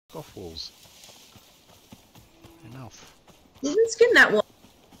Golf balls. Enough. You can skin that one.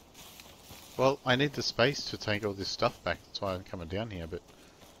 Well, I need the space to take all this stuff back. That's why I'm coming down here. But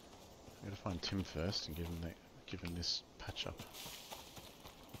I gotta find Tim first and give him this patch up.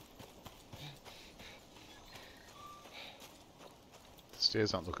 The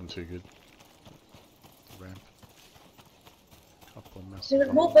stairs aren't looking too good. The ramp. Couple of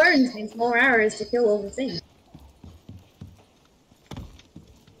massive More bones means more arrows to kill all the things.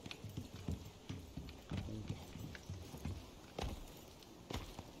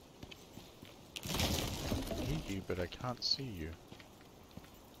 I hear you, but I can't see you.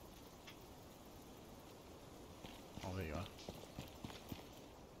 Oh, there you are.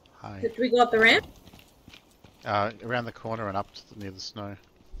 Hi. Did we go up the ramp? Around the corner and up to near the snow.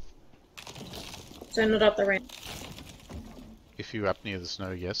 So not up the ramp. If you're up near the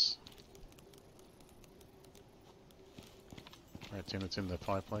snow, yes. Right, Tim, it's in the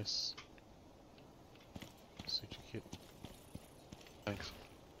fireplace. Suture kit. Thanks.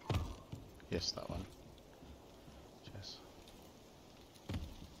 Yes, that one. Jess.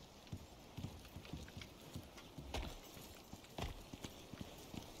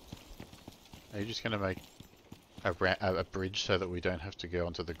 Are you just going to make a bridge so that we don't have to go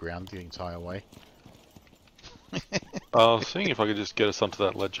onto the ground the entire way? I was seeing if I could just get us onto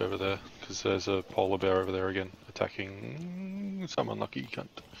that ledge over there, because there's a polar bear over there again, attacking some unlucky cunt.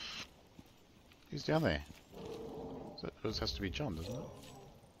 Who's down there? So it has to be John, doesn't it?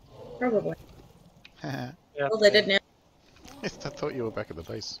 Probably. Yeah. Well, they did now. Yes, I thought you were back at the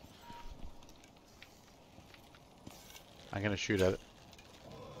base. I'm going to shoot at it.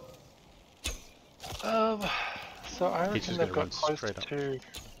 So I He's just reckon they've gonna got run close straight up. to...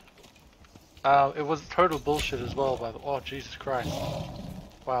 it was total bullshit as well, by the... Oh, Jesus Christ.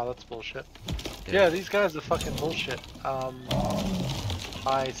 Wow, that's bullshit. Yeah, these guys are fucking bullshit.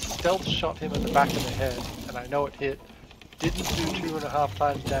 I stealth shot him in the back of the head, and I know it hit. Didn't do 2.5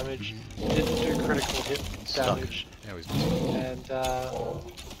 times damage, didn't do critical hit damage. Now he's And,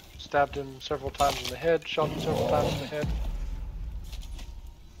 stabbed him several times in the head, shot him several times in the head.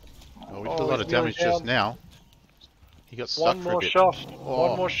 Oh, we did a lot of damage just now. He got stuck One for a more bit. shot. Oh.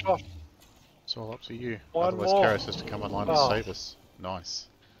 One more shot. It's all up to you. One Otherwise, more. Icarus has to come online and Oh. save us. Nice.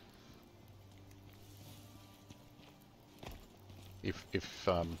 If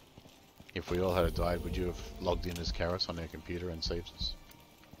we all had died, would you have logged in as Icarus on your computer and saved us?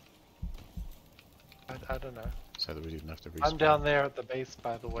 I don't know. So that we didn't have to respawn. I'm down there at the base,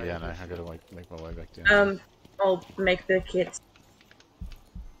 by the way. Yeah, no, I gotta make my way back down. I'll make the kits.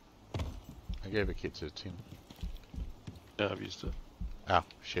 I gave a kit to Tim. Yeah, I've used it. Ah,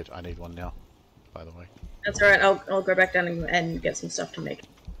 shit, I need one now, by the way. That's alright, I'll go back down and get some stuff to make.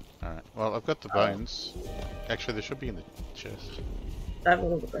 Alright, well, I've got the bones. Actually, they should be in the chest. I have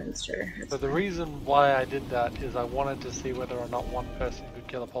all the bones, sure. So the reason why I did that is I wanted to see whether or not one person could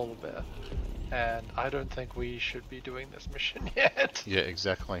kill a polar bear. And I don't think we should be doing this mission yet. Yeah,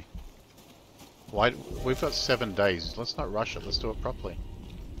 exactly. Why? We've got 7 days. Let's not rush it. Let's do it properly.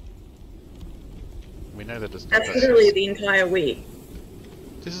 We know that it's not That's that literally serious. the entire week.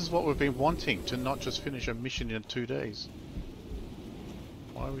 This is what we've been wanting, to not just finish a mission in 2 days.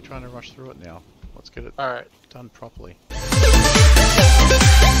 Why are we trying to rush through it now? Let's get it Alright. done properly.